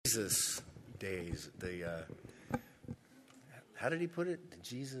Jesus days, how did he put it? The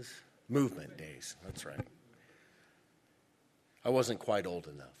Jesus movement days. That's right. I wasn't quite old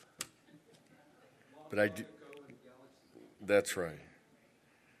enough. But I do. That's right.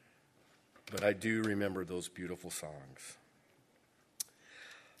 But I do remember those beautiful songs.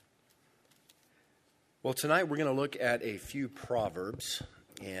 Well, tonight we're going to look at a few Proverbs.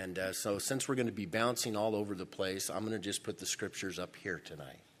 And so since we're going to be bouncing all over the place, I'm going to just put the scriptures up here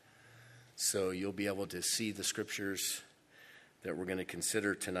tonight. So you'll be able to see the scriptures that we're going to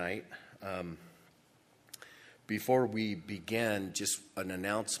consider tonight. Before we begin, just an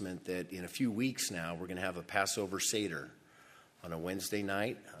announcement that in a few weeks now, we're going to have a Passover Seder on a Wednesday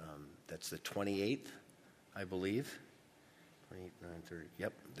night. That's the 28th, I believe. 29, 30.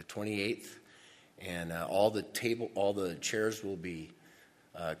 Yep, the 28th. And all the chairs will be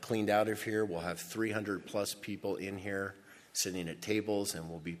cleaned out of here. We'll have 300 plus people in here sitting at tables, and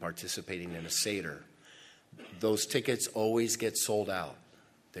we'll be participating in a Seder. Those tickets always get sold out.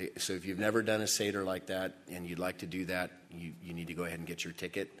 So if you've never done a Seder like that and you'd like to do that, you need to go ahead and get your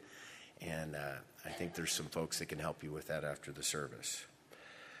ticket. And I think there's some folks that can help you with that after the service.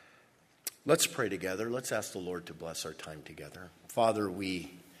 Let's pray together. Let's ask the Lord to bless our time together. Father,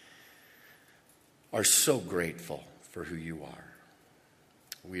 we are so grateful for who you are.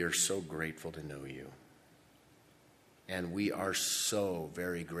 We are so grateful to know you. And we are so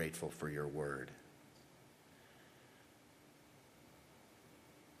very grateful for your word.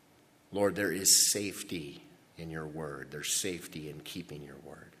 Lord, there is safety in your word. There's safety in keeping your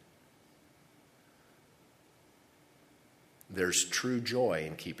word. There's true joy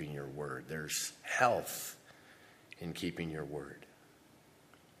in keeping your word. There's health in keeping your word.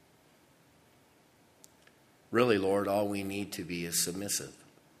 Really, Lord, all we need to be is submissive,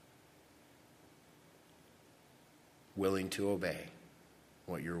 willing to obey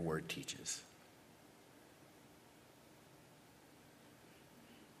what your word teaches.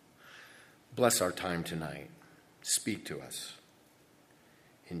 Bless our time tonight. Speak to us.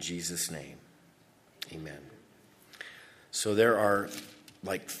 In Jesus' name, amen. So there are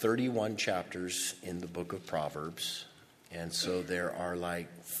like 31 chapters in the book of Proverbs. And so there are like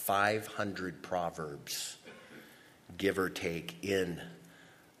 500 Proverbs, give or take, in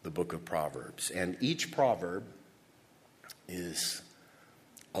the book of Proverbs. And each proverb is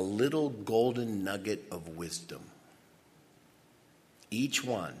a little golden nugget of wisdom. Each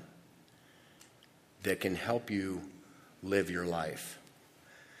one that can help you live your life.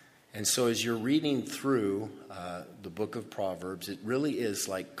 And so as you're reading through the book of Proverbs, it really is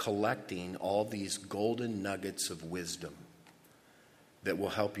like collecting all these golden nuggets of wisdom that will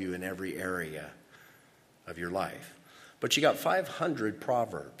help you in every area of your life. But you got 500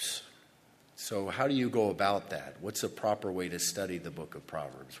 Proverbs. So how do you go about that? What's a proper way to study the book of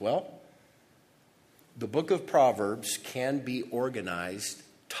Proverbs? Well, the book of Proverbs can be organized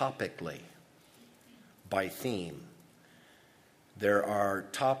topically, by theme. There are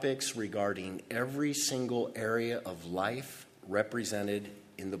topics regarding every single area of life represented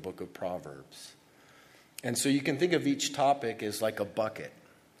in the book of Proverbs. And so you can think of each topic as like a bucket.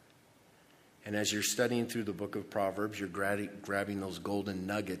 And as you're studying through the book of Proverbs, you're grabbing those golden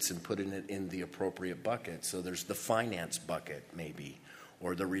nuggets and putting it in the appropriate bucket. So there's the finance bucket, maybe,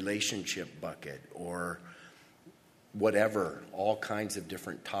 or the relationship bucket, or whatever, all kinds of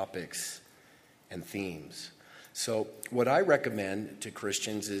different topics and themes. So what I recommend to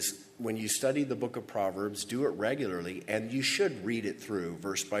Christians is when you study the book of Proverbs, do it regularly, and you should read it through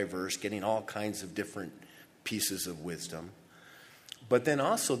verse by verse, getting all kinds of different pieces of wisdom. But then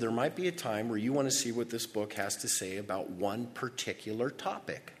also there might be a time where you want to see what this book has to say about one particular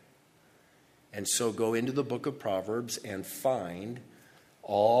topic. And so go into the book of Proverbs and find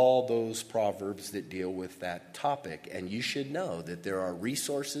all those proverbs that deal with that topic. And you should know that there are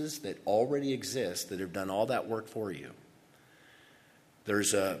resources that already exist that have done all that work for you.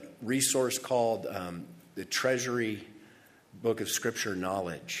 There's a resource called the Treasury Book of Scripture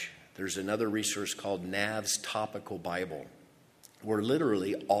Knowledge. There's another resource called Nav's Topical Bible, where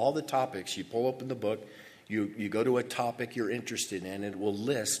literally all the topics, you pull open the book, you go to a topic you're interested in, and it will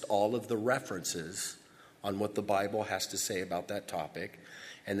list all of the references on what the Bible has to say about that topic.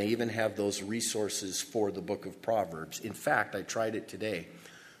 And they even have those resources for the book of Proverbs. In fact, I tried it today.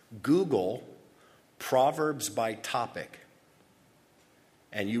 Google Proverbs by topic,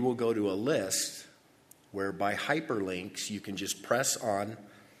 and you will go to a list where by hyperlinks you can just press on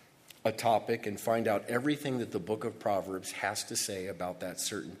a topic and find out everything that the book of Proverbs has to say about that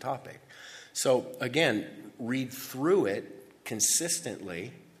certain topic. So again, read through it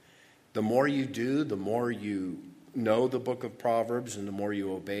consistently. The more you do, the more you know the book of Proverbs and the more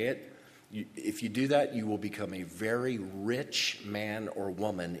you obey it, if you do that, you will become a very rich man or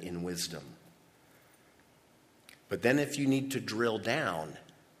woman in wisdom. But then if you need to drill down,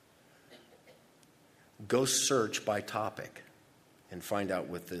 go search by topic and find out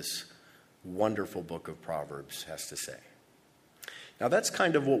what this wonderful book of Proverbs has to say. Now that's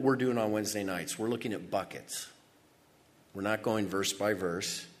kind of what we're doing on Wednesday nights. We're looking at buckets. We're not going verse by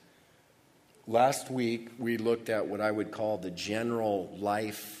verse. Last week we looked at what I would call the general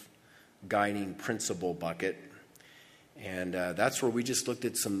life guiding principle bucket. And that's where we just looked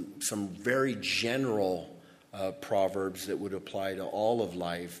at some very general proverbs that would apply to all of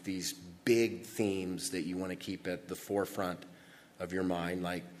life, these big themes that you want to keep at the forefront of your mind,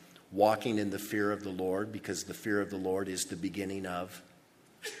 like walking in the fear of the Lord, because the fear of the Lord is the beginning of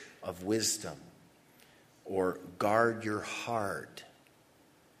wisdom. Or guard your heart,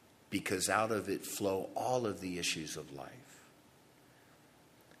 because out of it flow all of the issues of life.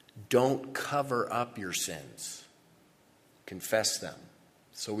 Don't cover up your sins. Confess them.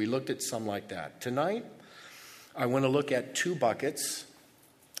 So we looked at some like that. Tonight, I want to look at two buckets.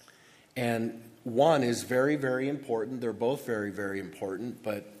 And one is very, very important. They're both very, very important.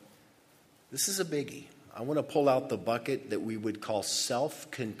 But this is a biggie. I want to pull out the bucket that we would call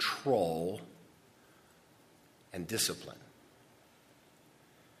self-control and discipline.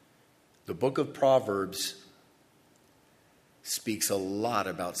 The book of Proverbs speaks a lot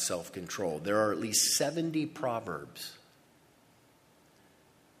about self-control. There are at least 70 proverbs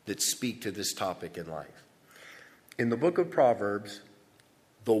that speak to this topic in life. In the book of Proverbs,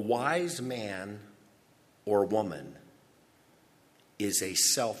 the wise man or woman is a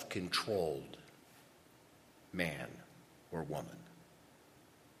self-controlled man or woman.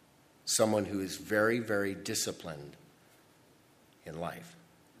 Someone who is very, very disciplined in life.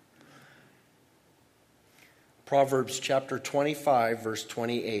 Proverbs chapter 25, verse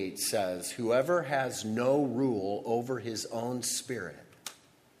 28 says, "Whoever has no rule over his own spirit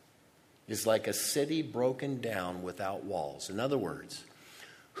is like a city broken down without walls." In other words,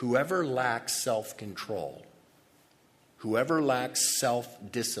 whoever lacks self-control, whoever lacks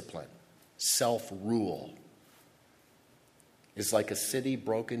self-discipline, self-rule, is like a city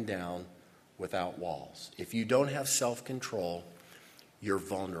broken down without walls. If you don't have self-control, you're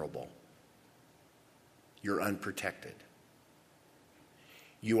vulnerable. You're unprotected.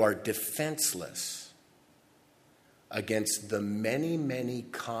 You are defenseless against the many, many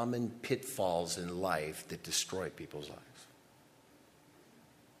common pitfalls in life that destroy people's lives.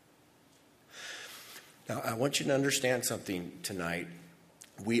 Now, I want you to understand something tonight.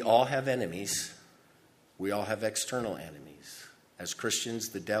 We all have enemies. We all have external enemies. As Christians,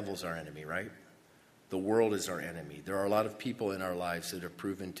 the devil's our enemy, right? The world is our enemy. There are a lot of people in our lives that have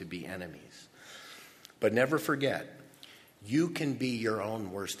proven to be enemies. But never forget, you can be your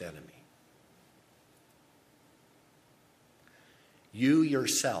own worst enemy. You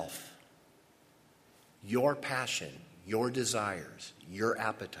yourself, your passion, your desires, your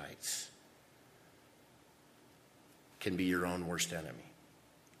appetites can be your own worst enemy.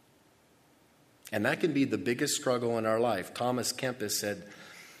 And that can be the biggest struggle in our life. Thomas Kempis said,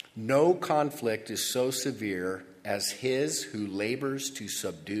 "No conflict is so severe as his who labors to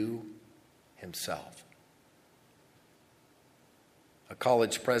subdue himself." A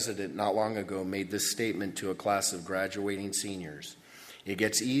college president not long ago made this statement to a class of graduating seniors: "It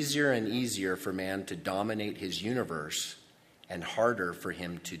gets easier and easier for man to dominate his universe and harder for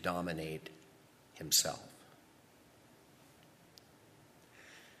him to dominate himself."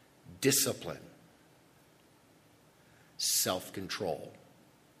 Discipline, self-control,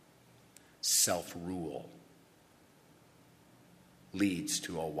 self-rule leads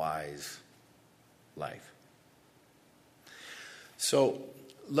to a wise life. So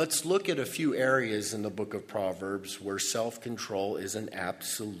let's look at a few areas in the book of Proverbs where self-control is an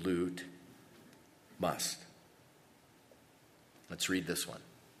absolute must. Let's read this one.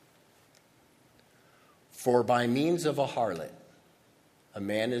 "For by means of a harlot, a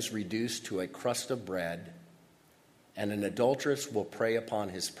man is reduced to a crust of bread, and an adulteress will prey upon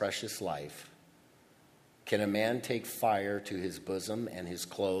his precious life. Can a man take fire to his bosom and his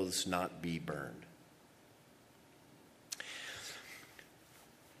clothes not be burned?"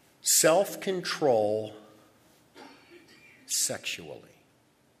 Self-control sexually.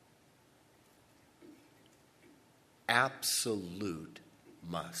 Absolute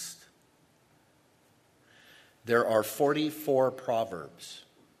must. There are 44 proverbs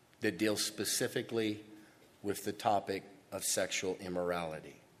that deal specifically with the topic of sexual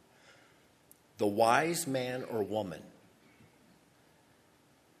immorality. The wise man or woman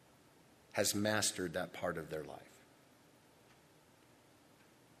has mastered that part of their life.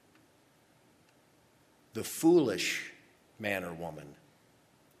 The foolish man or woman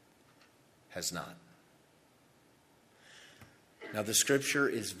has not. Now, the scripture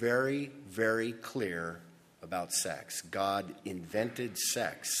is very, very clear about sex. God invented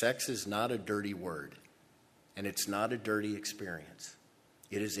sex. Sex is not a dirty word, and it's not a dirty experience.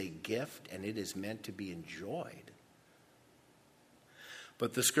 It is a gift, and it is meant to be enjoyed.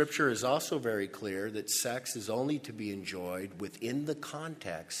 But the scripture is also very clear that sex is only to be enjoyed within the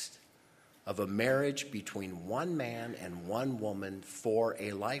context of a marriage between one man and one woman for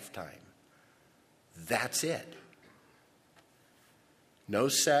a lifetime. That's it. No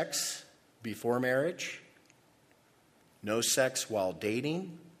sex before marriage. No sex while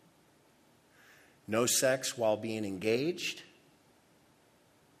dating. No sex while being engaged.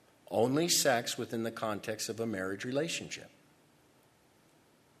 Only sex within the context of a marriage relationship.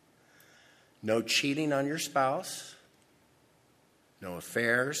 No cheating on your spouse. No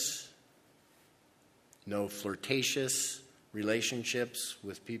affairs. No flirtatious relationships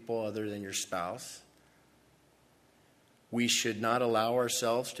with people other than your spouse. We should not allow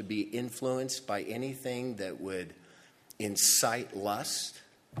ourselves to be influenced by anything that would incite lust.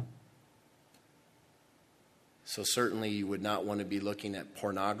 So certainly you would not want to be looking at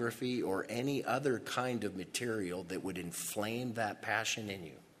pornography or any other kind of material that would inflame that passion in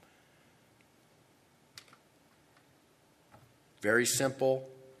you. Very simple,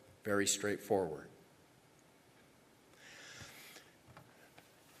 very straightforward.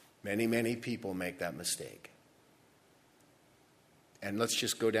 Many, many people make that mistake. And let's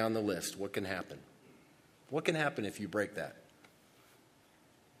just go down the list. What can happen? What can happen if you break that?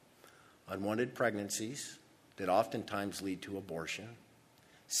 Unwanted pregnancies that oftentimes lead to abortion,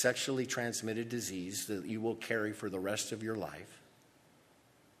 sexually transmitted disease that you will carry for the rest of your life,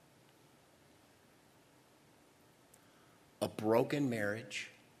 a broken marriage,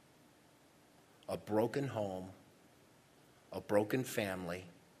 a broken home, a broken family,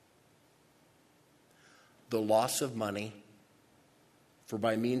 the loss of money, for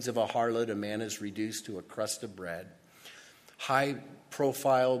by means of a harlot a man is reduced to a crust of bread.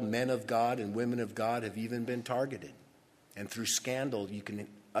 High-profile men of God and women of God have even been targeted. And through scandal, you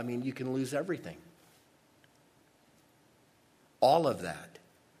can lose everything. All of that.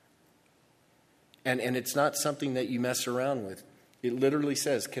 And it's not something that you mess around with. It literally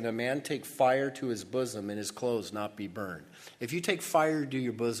says, can a man take fire to his bosom and his clothes not be burned? If you take fire to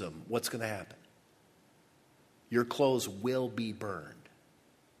your bosom, what's going to happen? Your clothes will be burned.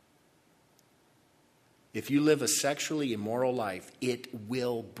 If you live a sexually immoral life, it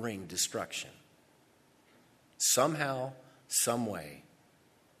will bring destruction. Somehow, some way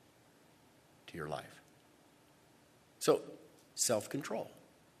to your life. So, self-control.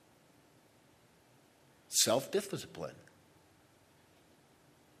 Self-discipline.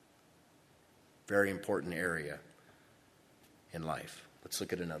 Very important area in life. Let's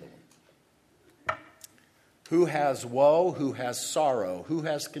look at another one. Who has woe? Who has sorrow? Who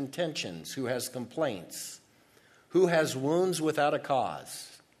has contentions? Who has complaints? Who has wounds without a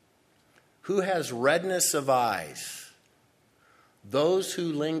cause? Who has redness of eyes? Those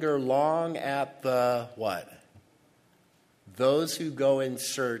who linger long at the what? Those who go in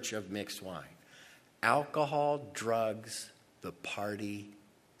search of mixed wine. Alcohol, drugs, the party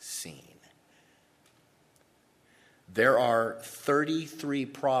scene. There are 33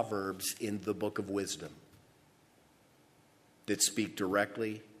 proverbs in the book of wisdom that speak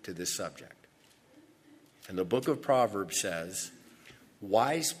directly to this subject. And the book of Proverbs says,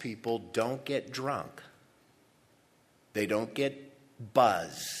 wise people don't get drunk. They don't get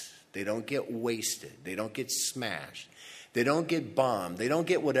buzzed. They don't get wasted. They don't get smashed. They don't get bombed. They don't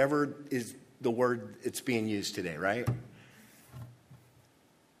get whatever is the word it's being used today, right?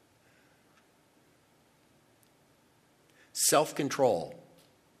 Self-control.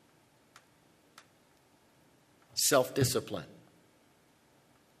 Self-discipline.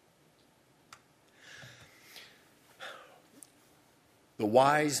 The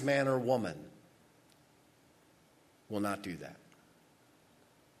wise man or woman will not do that.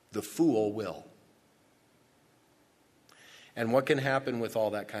 The fool will. And what can happen with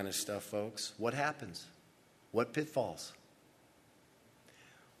all that kind of stuff, folks? What happens? What pitfalls?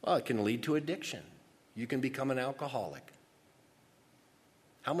 Well, it can lead to addiction. You can become an alcoholic.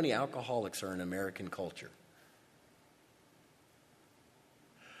 How many alcoholics are in American culture?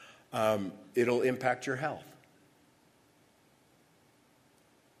 It'll impact your health.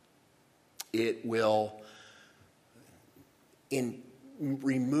 It will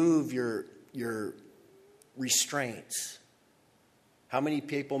remove your restraints. How many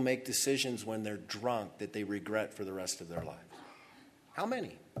people make decisions when they're drunk that they regret for the rest of their lives? How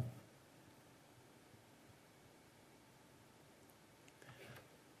many?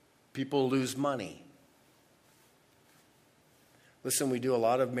 People lose money. Listen, we do a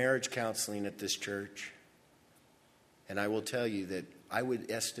lot of marriage counseling at this church. And I will tell you that I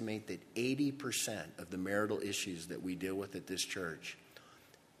would estimate that 80% of the marital issues that we deal with at this church,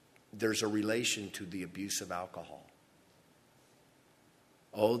 there's a relation to the abuse of alcohol.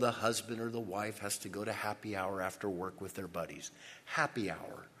 Oh, the husband or the wife has to go to happy hour after work with their buddies. Happy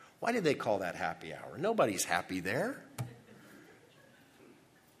hour. Why did they call that happy hour? Nobody's happy there.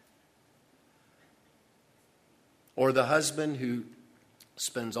 Or the husband who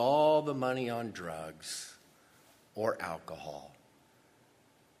spends all the money on drugs or alcohol,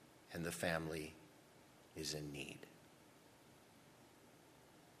 and the family is in need.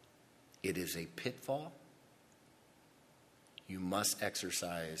 It is a pitfall. You must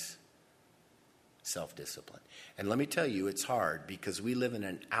exercise self-discipline. And let me tell you, it's hard because we live in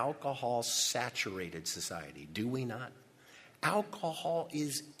an alcohol-saturated society, do we not? Alcohol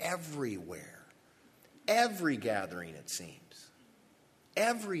is everywhere. Every gathering, it seems.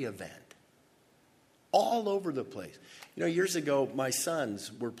 Every event. All over the place. You know, years ago, my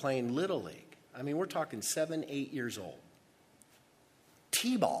sons were playing Little League. I mean, we're talking 7, 8 years old.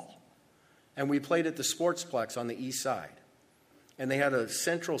 T-ball. And we played at the Sportsplex on the east side. And they had a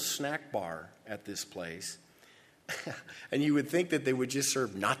central snack bar at this place. And you would think that they would just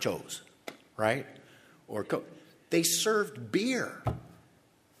serve nachos, right? Or Coke. They served beer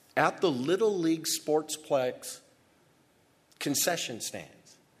at the Little League Sportsplex concession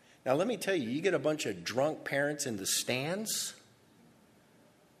stands. Now, let me tell you, you get a bunch of drunk parents in the stands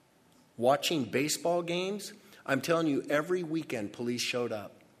watching baseball games. I'm telling you, every weekend police showed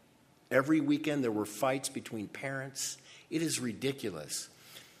up. Every weekend there were fights between parents. It is ridiculous.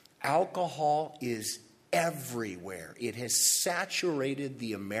 Alcohol is everywhere. It has saturated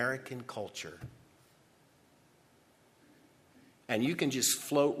the American culture. And you can just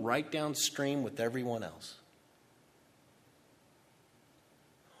float right downstream with everyone else.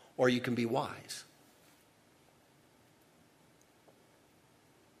 Or you can be wise.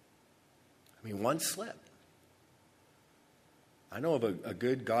 I mean, one slip. I know of a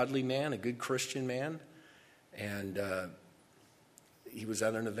good godly man, a good Christian man, and he was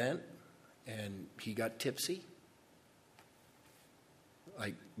at an event, and he got tipsy,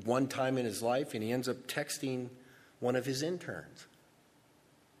 like one time in his life, and he ends up texting one of his interns.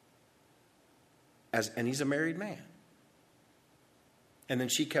 And he's a married man. And then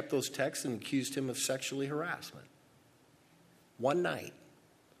she kept those texts and accused him of sexually harassment. One night.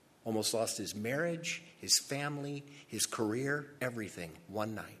 Almost lost his marriage, his family, his career, everything.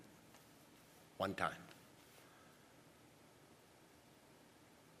 One night. One time.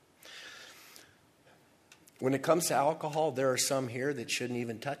 When it comes to alcohol, there are some here that shouldn't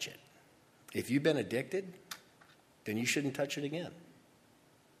even touch it. If you've been addicted, then you shouldn't touch it again.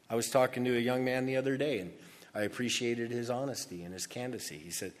 I was talking to a young man the other day, and I appreciated his honesty and his candidacy. He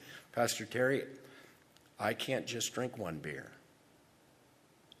said, Pastor Terry, I can't just drink one beer.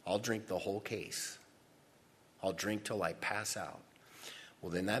 I'll drink the whole case. I'll drink till I pass out.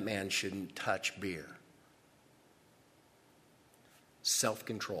 Well, then that man shouldn't touch beer.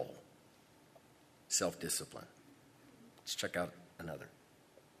 Self-control. Self-discipline. Let's check out another.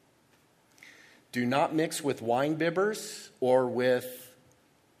 Do not mix with wine bibbers or with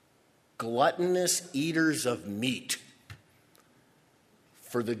gluttonous eaters of meat.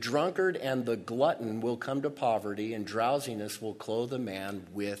 For the drunkard and the glutton will come to poverty, and drowsiness will clothe a man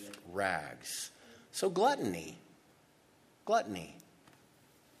with rags. So gluttony. Gluttony.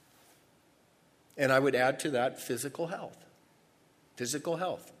 And I would add to that physical health. Physical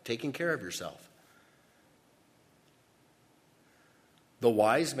health. Taking care of yourself. The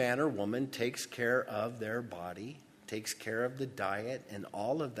wise man or woman takes care of their body, takes care of the diet and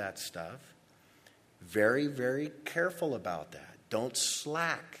all of that stuff. Very, very careful about that. Don't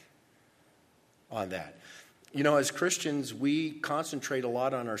slack on that. You know, as Christians, we concentrate a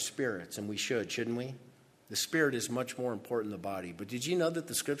lot on our spirits, and we should, shouldn't we? The spirit is much more important than the body. But did you know that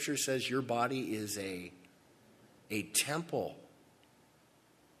the scripture says your body is a temple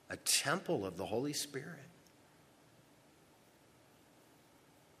of the Holy Spirit?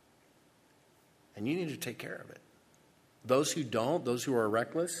 And you need to take care of it. Those who don't, those who are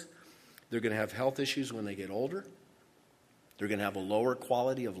reckless, they're going to have health issues when they get older. They're going to have a lower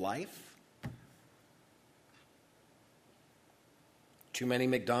quality of life. Too many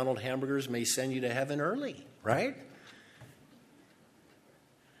McDonald's hamburgers may send you to heaven early, right?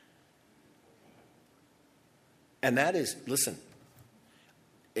 And that is, listen,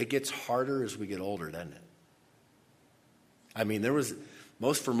 it gets harder as we get older, doesn't it? I mean,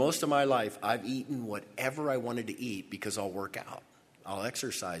 for most of my life, I've eaten whatever I wanted to eat because I'll work out. I'll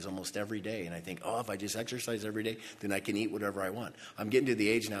exercise almost every day. And I think, if I just exercise every day, then I can eat whatever I want. I'm getting to the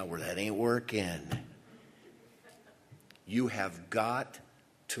age now where that ain't working. You have got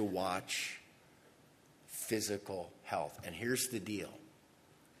to watch physical health. And here's the deal.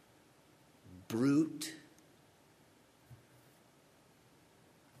 Brute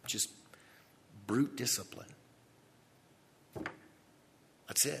discipline.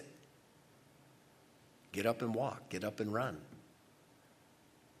 That's it. Get up and walk. Get up and run.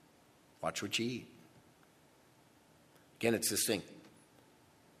 Watch what you eat. Again, it's this thing.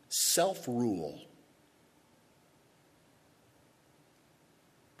 Self-rule.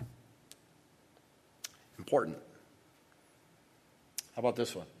 Important. How about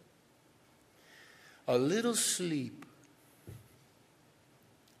this one? A little sleep,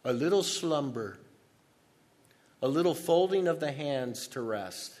 a little slumber, a little folding of the hands to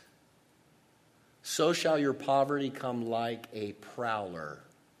rest. So shall your poverty come like a prowler,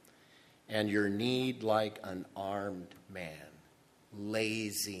 and your need like an armed man.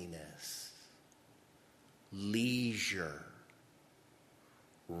 Laziness, leisure,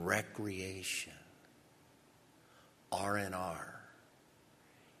 recreation, R&R,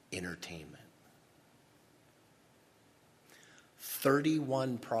 entertainment.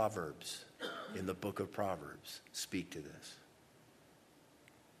 31 Proverbs in the book of Proverbs speak to this.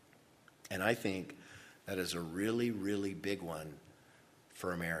 And I think that is a really, really big one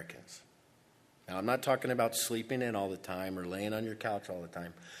for Americans. Now, I'm not talking about sleeping in all the time or laying on your couch all the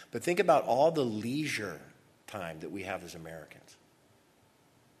time, but think about all the leisure time that we have as Americans.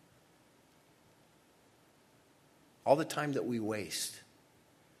 All the time that we waste.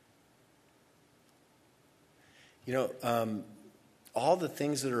 All the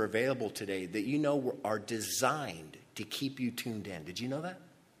things that are available today that are designed to keep you tuned in. Did you know that?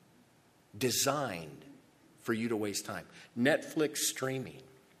 Designed for you to waste time. Netflix streaming.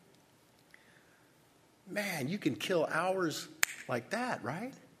 Man, you can kill hours like that,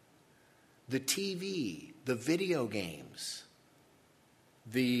 right? The TV, the video games,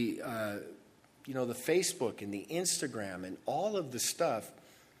 the Facebook and the Instagram and all of the stuff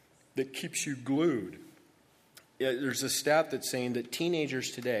that keeps you glued. There's a stat that's saying that teenagers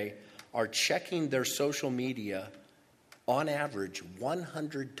today are checking their social media on average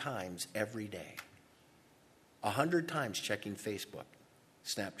 100 times every day. 100 times checking Facebook,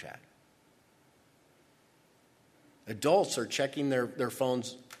 Snapchat. Adults are checking their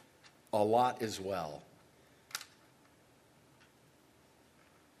phones a lot as well.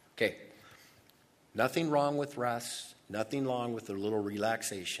 Okay, nothing wrong with rest. Nothing wrong with a little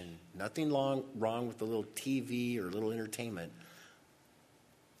relaxation. Nothing wrong with a little TV or a little entertainment.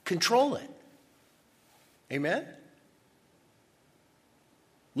 Control it. Amen?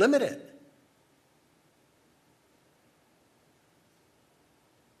 Limit it.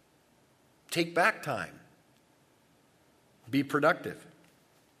 Take back time. Be productive.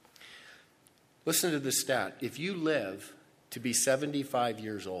 Listen to this stat. If you live to be 75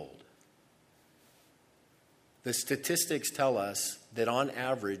 years old, the statistics tell us that on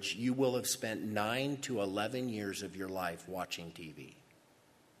average, you will have spent 9 to 11 years of your life watching TV.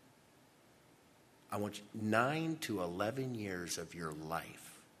 I want you, 9 to 11 years of your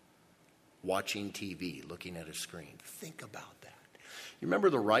life watching TV, looking at a screen. Think about that. You remember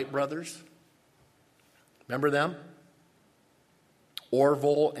the Wright brothers? Remember them?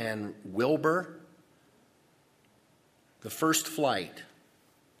 Orville and Wilbur? The first flight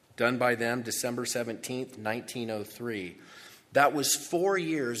done by them December 17th, 1903. That was 4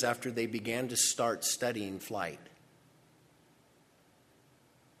 years after they began to start studying flight.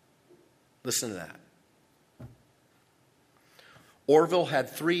 Listen to that. Orville had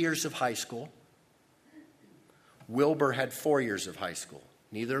 3 years of high school. Wilbur had 4 years of high school.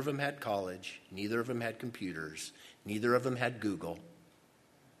 Neither of them had college. Neither of them had computers. Neither of them had Google.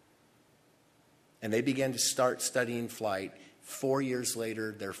 And they began to start studying flight. 4 years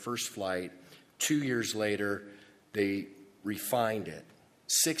later, their first flight. 2 years later, they refined it.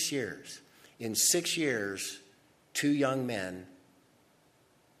 6 years. In 6 years, 2 young men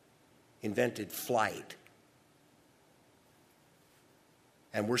invented flight.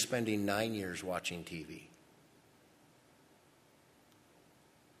 And we're spending 9 years watching TV.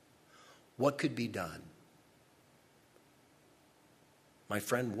 What could be done? My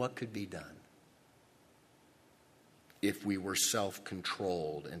friend, what could be done if we were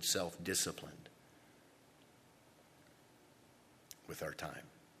self-controlled and self-disciplined with our time?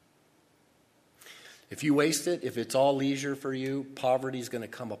 If you waste it, if it's all leisure for you, poverty is going to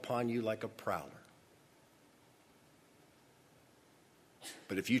come upon you like a prowler.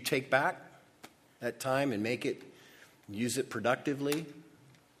 But if you take back that time and make it use it productively.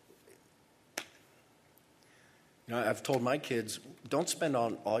 You know, I've told my kids, don't spend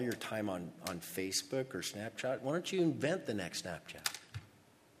all your time on Facebook or Snapchat. Why don't you invent the next Snapchat?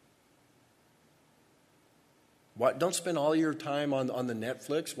 Don't spend all your time on the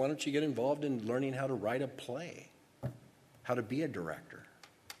Netflix. Why don't you get involved in learning how to write a play, how to be a director?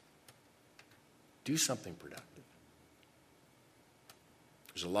 Do something productive.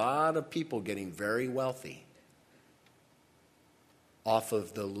 There's a lot of people getting very wealthy off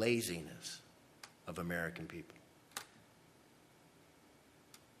of the laziness of American people.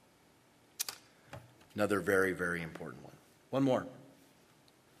 Another very, very important one. One more.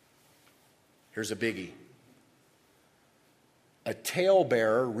 Here's a biggie. A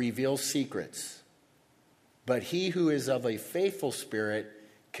talebearer reveals secrets, but he who is of a faithful spirit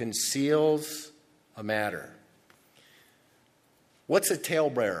conceals a matter. What's a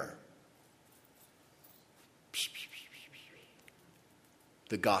talebearer?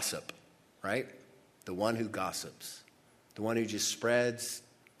 The gossip, right? The one who gossips. The one who just spreads,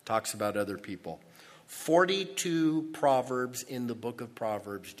 talks about other people. 42 Proverbs in the book of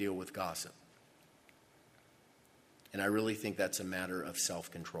Proverbs deal with gossip. And I really think that's a matter of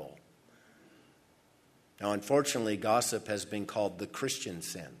self-control. Now, unfortunately, gossip has been called the Christian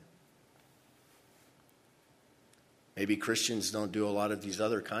sin. Maybe Christians don't do a lot of these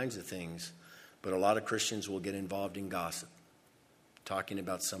other kinds of things, but a lot of Christians will get involved in gossip, talking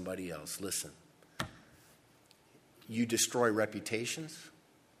about somebody else. Listen, you destroy reputations.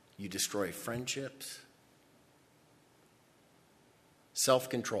 You destroy friendships.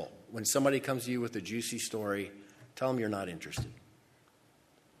 Self-control. When somebody comes to you with a juicy story, tell them you're not interested.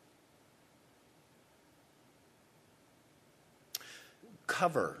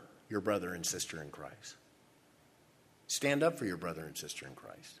 Cover your brother and sister in Christ. Stand up for your brother and sister in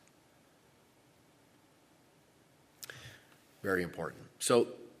Christ. Very important. So,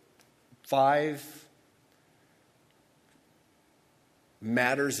 5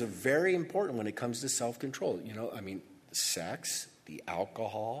 matters are very important when it comes to self-control. You know, I mean, sex, the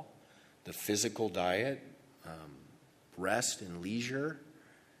alcohol, the physical diet, rest and leisure,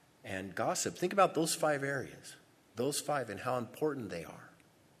 and gossip. Think about those 5 areas. Those 5 and how important they are.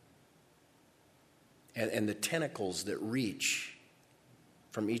 And the tentacles that reach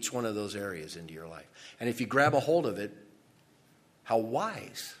from each one of those areas into your life. And if you grab a hold of it, how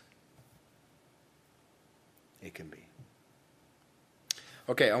wise it can be.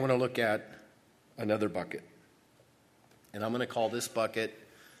 Okay, I want to look at another bucket. And I'm going to call this bucket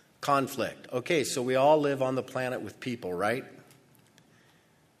conflict. Okay, so we all live on the planet with people, right?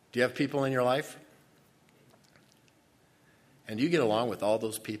 Do you have people in your life? And do you get along with all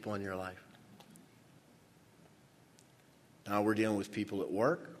those people in your life? Now we're dealing with people at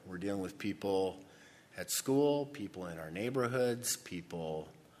work. We're dealing with people at school, people in our neighborhoods, people,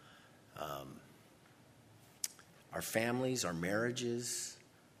 our families, our marriages,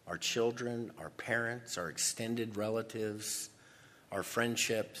 our children, our parents, our extended relatives, our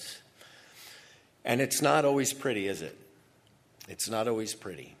friendships. And it's not always pretty, is it? It's not always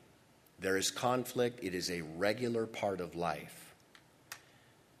pretty. There is conflict. It is a regular part of life.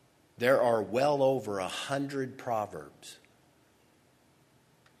 There are well over 100 Proverbs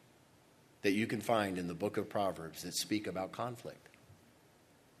that you can find in the book of Proverbs that speak about conflict.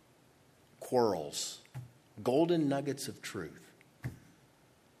 Quarrels. Golden nuggets of truth.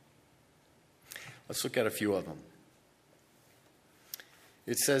 Let's look at a few of them.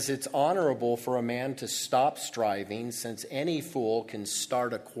 It says, it's honorable for a man to stop striving, since any fool can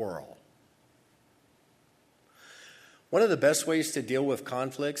start a quarrel. One of the best ways to deal with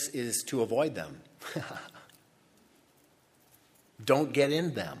conflicts is to avoid them. Don't get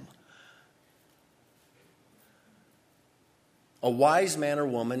in them. A wise man or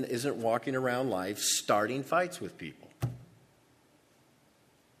woman isn't walking around life starting fights with people.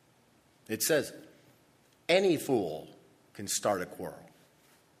 It says, any fool can start a quarrel.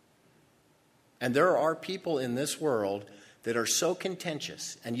 And there are people in this world that are so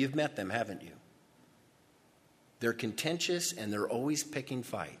contentious, and you've met them, haven't you? They're contentious and they're always picking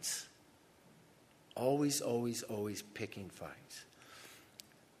fights. Always, always, always picking fights.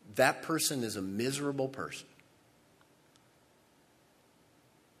 That person is a miserable person.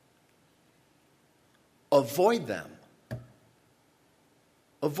 Avoid them.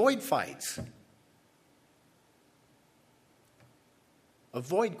 Avoid fights.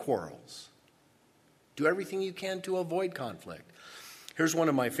 Avoid quarrels. Do everything you can to avoid conflict. Here's one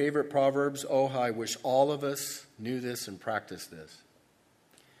of my favorite Proverbs. Oh, how I wish all of us knew this and practiced this.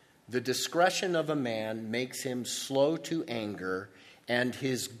 The discretion of a man makes him slow to anger, and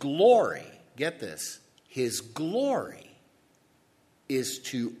his glory, get this, His glory is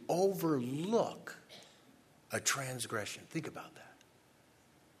to overlook a transgression. Think about that.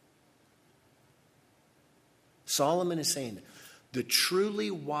 Solomon is saying the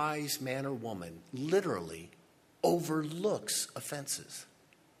truly wise man or woman literally overlooks offenses.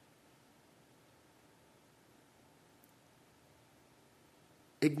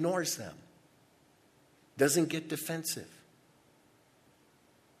 Ignores them. Doesn't get defensive.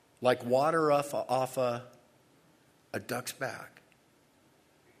 Like water off a duck's back.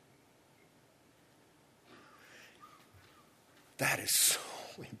 That is so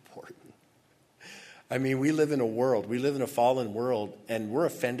important. I mean, we live in a fallen world, and we're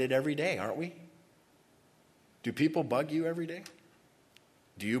offended every day, aren't we? Do people bug you every day?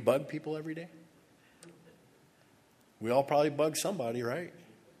 Do you bug people every day? We all probably bug somebody, right?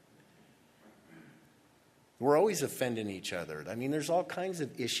 We're always offending each other. I mean, there's all kinds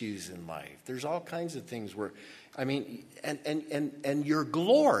of issues in life. There's all kinds of things where, I mean, and your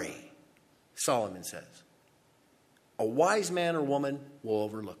glory, Solomon says, a wise man or woman will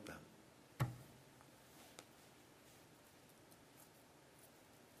overlook them.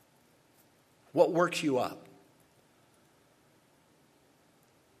 What works you up?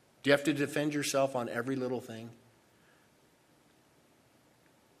 Do you have to defend yourself on every little thing?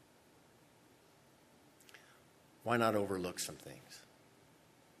 Why not overlook some things?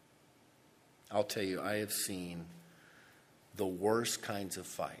 I'll tell you, I have seen the worst kinds of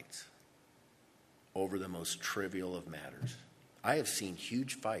fights over the most trivial of matters. I have seen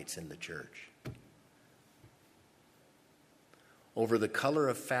huge fights in the church over the color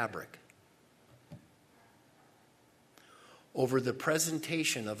of fabric, over the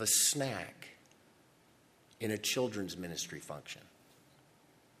presentation of a snack in a children's ministry function.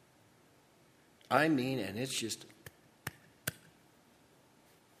 I mean, and it's just,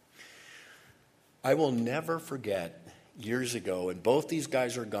 I will never forget years ago, and both these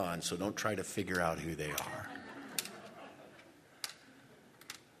guys are gone, so don't try to figure out who they are.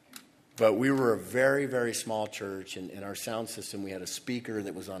 But we were a very, very small church, and in our sound system, we had a speaker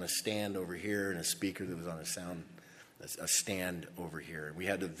that was on a stand over here and a speaker that was on a stand over here. We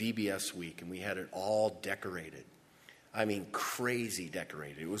had a VBS week, and we had it all decorated. I mean, crazy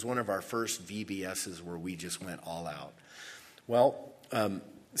decorated. It was one of our first VBSs where we just went all out. Well,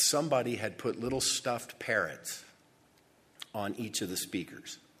 somebody had put little stuffed parrots on each of the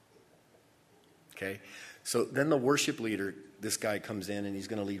speakers. Okay? So then the worship leader, this guy comes in and he's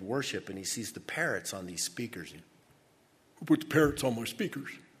going to lead worship, and he sees the parrots on these speakers. Who put the parrots on my speakers?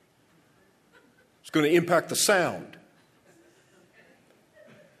 It's going to impact the sound.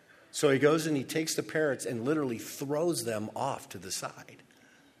 So he goes and he takes the parrots and literally throws them off to the side.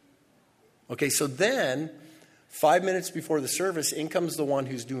 Okay, so then, 5 minutes before the service, in comes the one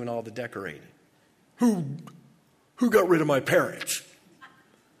who's doing all the decorating. Who got rid of my parrots?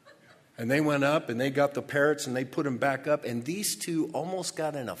 And they went up and they got the parrots and they put them back up. And these two almost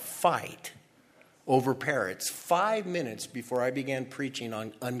got in a fight over parrots 5 minutes before I began preaching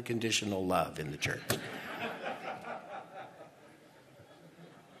on unconditional love in the church.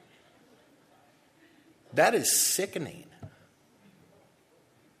 That is sickening.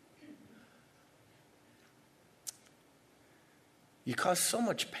 You cause so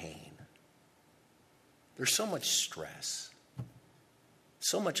much pain. There's so much stress.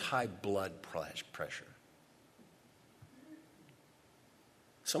 So much high blood pressure.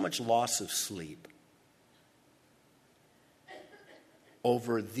 So much loss of sleep.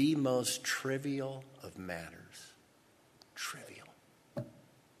 Over the most trivial of matters. Trivial.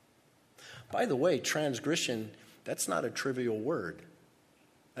 By the way, transgression, that's not a trivial word.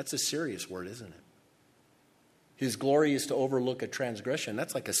 That's a serious word, isn't it? His glory is to overlook a transgression.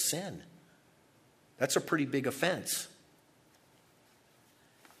 That's like a sin. That's a pretty big offense.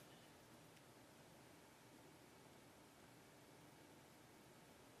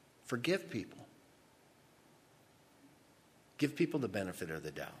 Forgive people. Give people the benefit of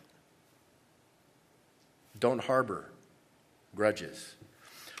the doubt. Don't harbor grudges.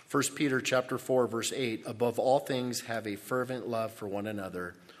 1 Peter chapter 4, verse 8, above all things have a fervent love for one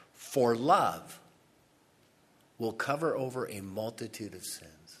another, for love will cover over a multitude of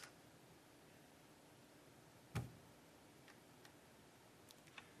sins.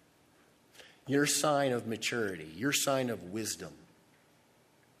 Your sign of maturity, your sign of wisdom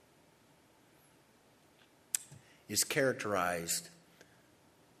is characterized,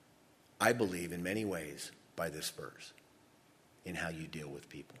 I believe, in many ways by this verse, in how you deal with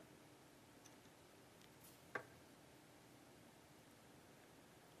people.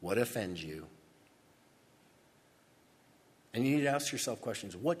 What offends you? And you need to ask yourself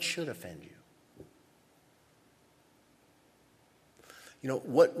questions. What should offend you?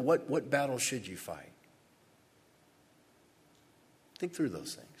 What battle should you fight? Think through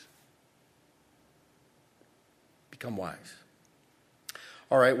those things. Become wise.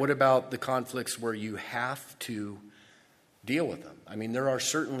 All right, what about the conflicts where you have to deal with them? I mean, there are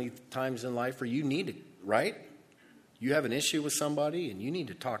certainly times in life where you need it, right? You have an issue with somebody and you need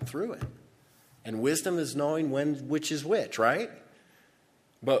to talk through it. And wisdom is knowing which is which, right?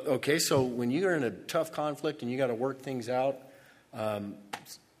 But, okay, so when you're in a tough conflict and you got to work things out,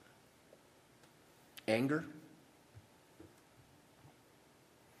 anger.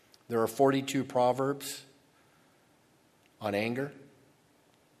 There are 42 Proverbs on anger.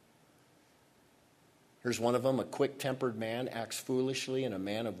 Here's one of them. A quick-tempered man acts foolishly, and a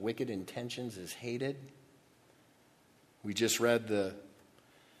man of wicked intentions is hated. We just read the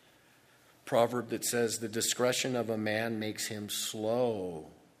proverb that says, the discretion of a man makes him slow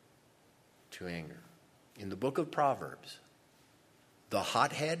to anger. In the book of Proverbs, the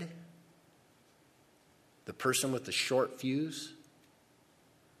hothead, the person with the short fuse,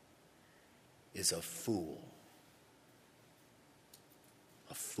 is a fool.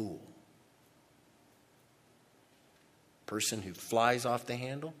 A fool. Person who flies off the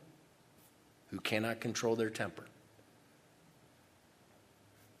handle, who cannot control their temper.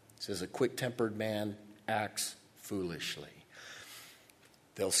 It says a quick-tempered man acts foolishly.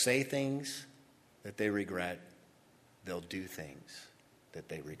 They'll say things that they regret. They'll do things that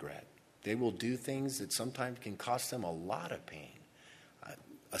they regret. They will do things that sometimes can cost them a lot of pain.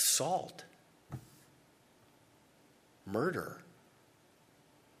 Assault. Murder.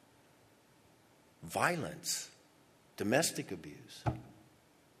 Violence. Domestic abuse.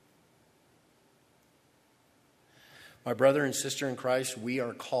 My brother and sister in Christ, we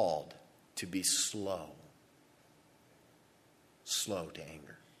are called to be slow. Slow to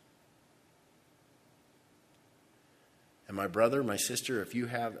anger. And my brother, my sister, if you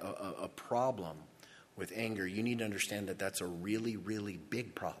have a problem with anger, you need to understand that that's a really, really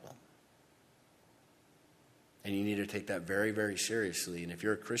big problem. And you need to take that very, very seriously. And if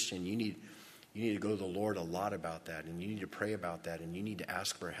you're a Christian, you need to go to the Lord a lot about that. And you need to pray about that. And you need to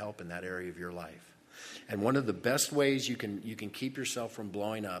ask for help in that area of your life. And one of the best ways you can keep yourself from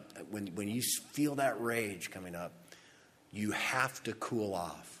blowing up, when you feel that rage coming up, you have to cool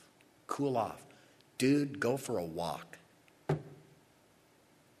off. Cool off. Dude, go for a walk.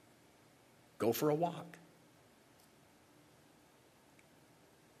 Go for a walk.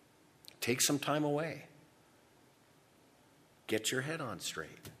 Take some time away. Get your head on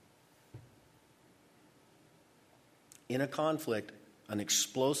straight. In a conflict, an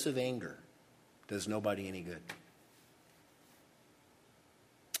explosive anger does nobody any good.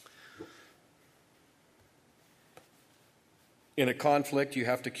 In a conflict, you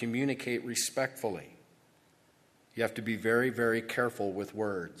have to communicate respectfully. You have to be very, very careful with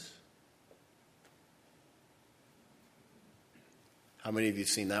words. How many of you have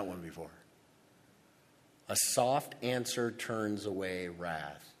seen that one before? A soft answer turns away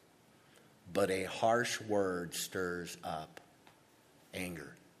wrath, but a harsh word stirs up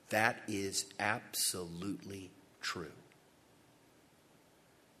anger. That is absolutely true.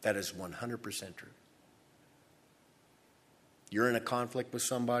 That is 100% true. You're in a conflict with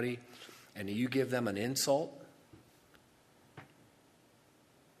somebody and you give them an insult,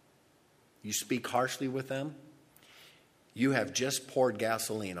 you speak harshly with them, you have just poured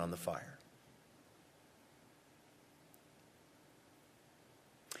gasoline on the fire.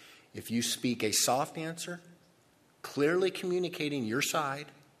 If you speak a soft answer, clearly communicating your side,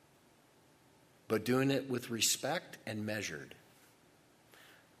 but doing it with respect and measured,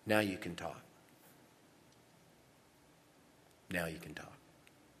 now you can talk. Now you can talk.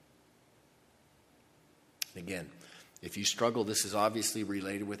 Again, if you struggle, this is obviously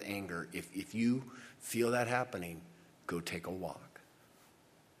related with anger. If you feel that happening, go take a walk.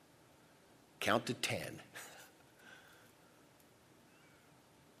 Count to 10.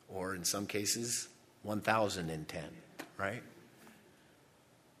 Or in some cases, 1,010, right?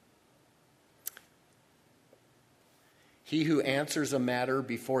 He who answers a matter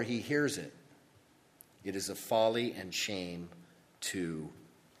before he hears it, it is a folly and shame to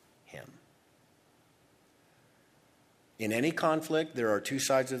him. In any conflict, there are two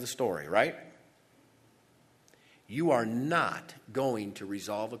sides of the story, right? You are not going to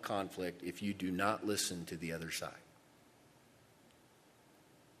resolve a conflict if you do not listen to the other side.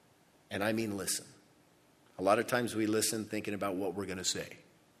 And I mean listen. A lot of times we listen thinking about what we're going to say.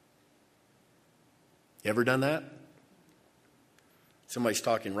 You ever done that? Somebody's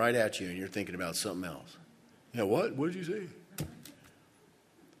talking right at you and you're thinking about something else. Yeah, what? What did you say?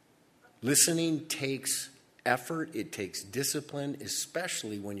 Listening takes effort. It takes discipline,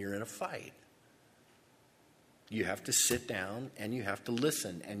 especially when you're in a fight. You have to sit down and you have to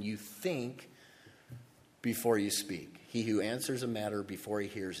listen and you think before you speak. He who answers a matter before he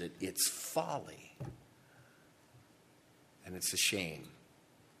hears it, it's folly. And it's a shame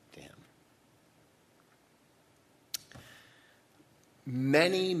to him.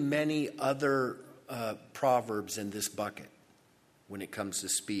 Many, many other proverbs in this bucket when it comes to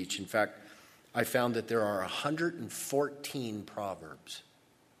speech. In fact, I found that there are 114 proverbs.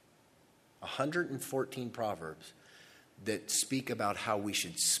 114 proverbs that speak about how we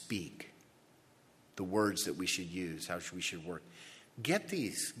should speak, the words that we should use, how we should work. Get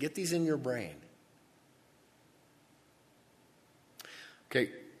these in your brain. Okay,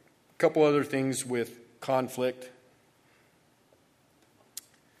 a couple other things with conflict.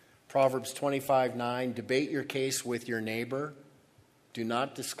 Proverbs 25:9, debate your case with your neighbor. Do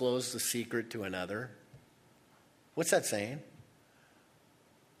not disclose the secret to another. What's that saying?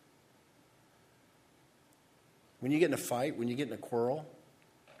 When you get in a fight, when you get in a quarrel,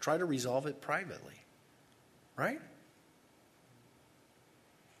 try to resolve it privately. Right?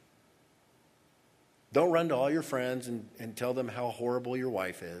 Don't run to all your friends and tell them how horrible your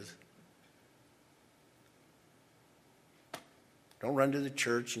wife is. Don't run to the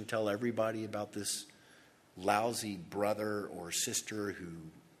church and tell everybody about this lousy brother or sister who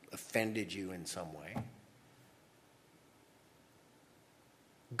offended you in some way.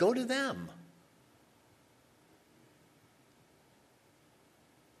 Go to them.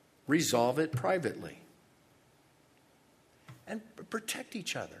 Resolve it privately. And protect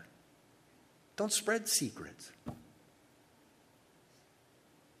each other. Don't spread secrets.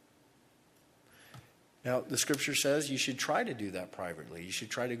 Now, the scripture says you should try to do that privately. You should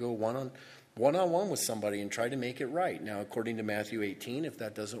try to go one-on-one with somebody and try to make it right. Now, according to Matthew 18, if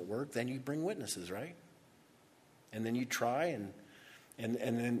that doesn't work, then you bring witnesses, right? And then you try, and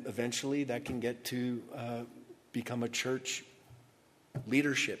then eventually that can get to become a church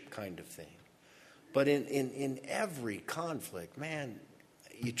leadership kind of thing. But in every conflict, man,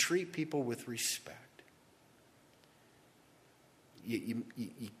 you treat people with respect. You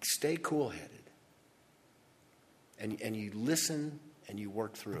stay cool-headed. And you listen and you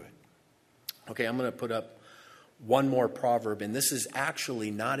work through it. Okay, I'm going to put up one more proverb, and this is actually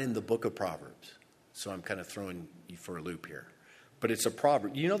not in the book of Proverbs. So I'm kind of throwing you for a loop here. But it's a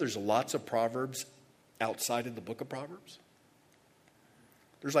proverb. You know there's lots of proverbs outside of the book of Proverbs?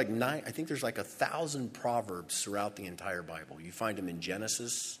 There's like 1,000 proverbs throughout the entire Bible. You find them in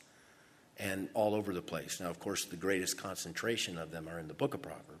Genesis and all over the place. Now, of course, the greatest concentration of them are in the book of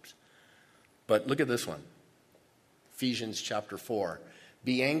Proverbs. But look at this one. Ephesians chapter 4.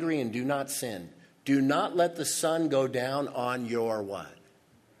 Be angry and do not sin. Do not let the sun go down on your what?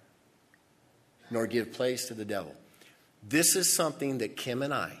 Nor give place to the devil. This is something that Kim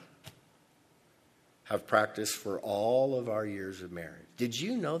and I have practiced for all of our years of marriage. Did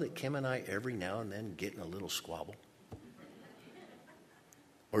you know that Kim and I every now and then get in a little squabble?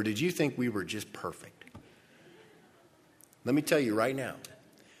 Or did you think we were just perfect? Let me tell you right now,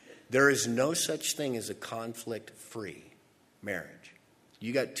 there is no such thing as a conflict-free marriage.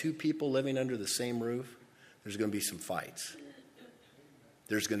 You got two people living under the same roof, there's going to be some fights.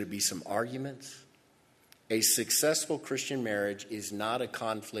 There's going to be some arguments. A successful Christian marriage is not a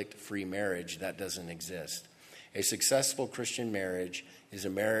conflict-free marriage. That doesn't exist. A successful Christian marriage is a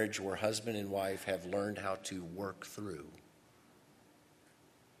marriage where husband and wife have learned how to work through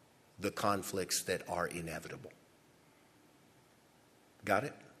the conflicts that are inevitable. Got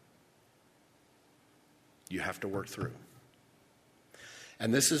it? You have to work through.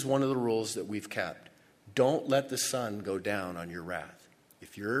 And this is one of the rules that we've kept. Don't let the sun go down on your wrath.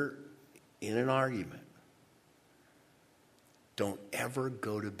 If you're in an argument, don't ever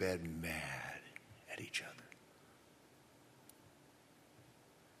go to bed mad at each other.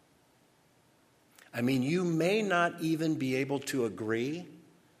 I mean, you may not even be able to agree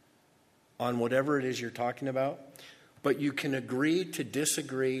on whatever it is you're talking about, but you can agree to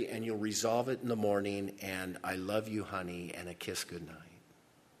disagree and you'll resolve it in the morning and I love you, honey, and a kiss goodnight.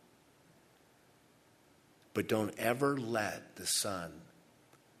 But don't ever let the sun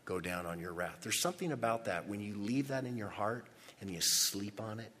go down on your wrath. There's something about that. When you leave that in your heart and you sleep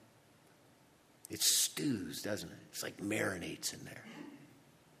on it, it stews, doesn't it? It's like marinates in there.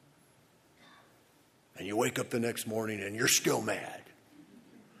 And you wake up the next morning and you're still mad.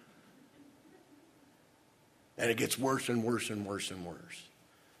 And it gets worse and worse and worse and worse.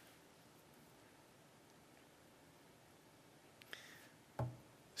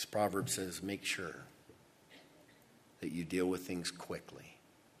 This proverb says, make sure that you deal with things quickly.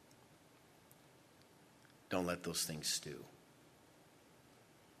 Don't let those things stew.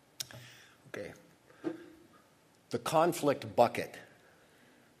 Okay. The conflict bucket.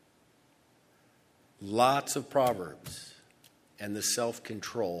 Lots of Proverbs. And the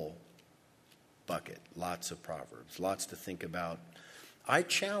self-control bucket. Lots of Proverbs. Lots to think about. I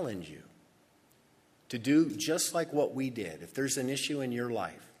challenge you to do just like what we did. If there's an issue in your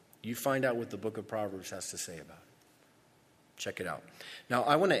life, you find out what the book of Proverbs has to say about it. Check it out. Now,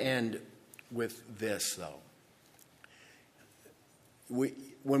 I want to end with this, though.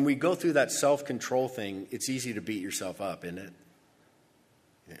 When we go through that self-control thing, it's easy to beat yourself up, isn't it?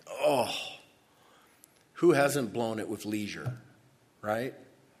 Oh, who hasn't blown it with leisure, right?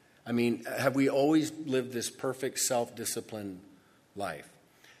 I mean, have we always lived this perfect self-disciplined life?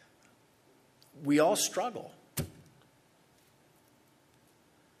 We all struggle.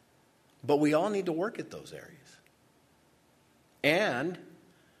 But we all need to work at those areas. And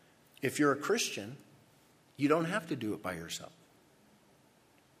if you're a Christian, you don't have to do it by yourself.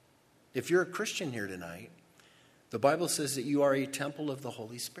 If you're a Christian here tonight, the Bible says that you are a temple of the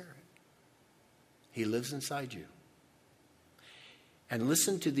Holy Spirit. He lives inside you. And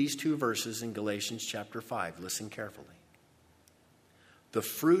listen to these two verses in Galatians chapter 5. Listen carefully. The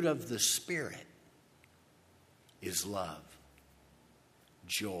fruit of the Spirit is love,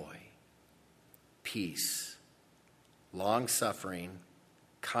 joy, peace, long-suffering,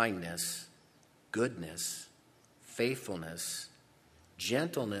 kindness, goodness, faithfulness,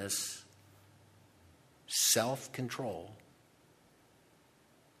 gentleness, self-control.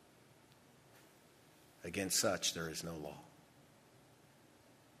 Against such there is no law.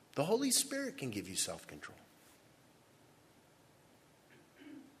 The Holy Spirit can give you self-control.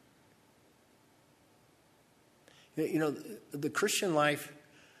 You know, the Christian life,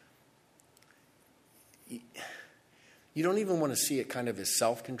 you don't even want to see it kind of as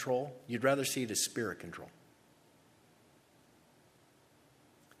self-control. You'd rather see it as spirit control.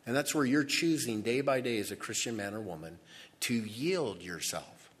 And that's where you're choosing day by day as a Christian man or woman to yield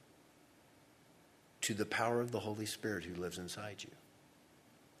yourself to the power of the Holy Spirit who lives inside you.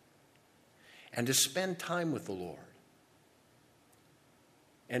 And to spend time with the Lord.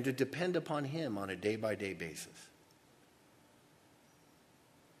 And to depend upon Him on a day-by-day basis.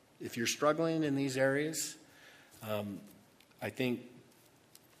 If you're struggling in these areas, I think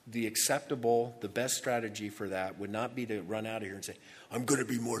the best strategy for that would not be to run out of here and say, I'm going to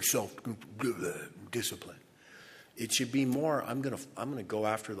be more self-disciplined. It should be more, I'm going to go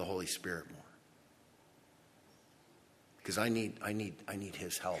after the Holy Spirit more. Because I need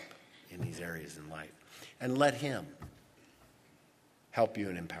His help in these areas in life. And let Him help you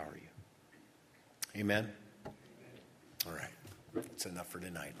and empower you. Amen? All right. That's enough for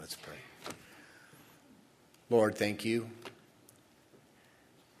tonight. Let's pray. Lord, thank you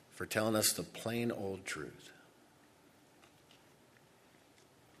for telling us the plain old truth.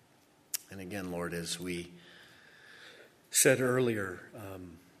 And again, Lord, as we said earlier,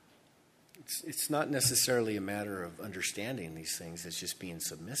 it's not necessarily a matter of understanding these things. It's just being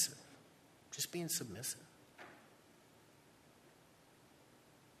submissive. Just being submissive.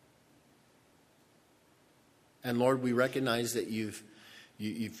 And Lord, we recognize that you've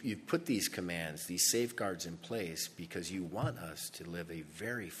put these commands, these safeguards in place because you want us to live a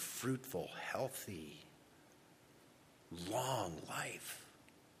very fruitful, healthy, long life.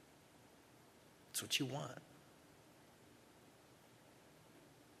 That's what you want.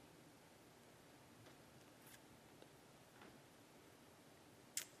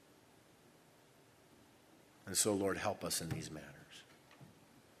 And so, Lord, help us in these matters.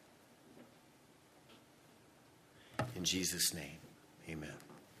 In Jesus' name, amen.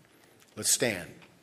 Let's stand.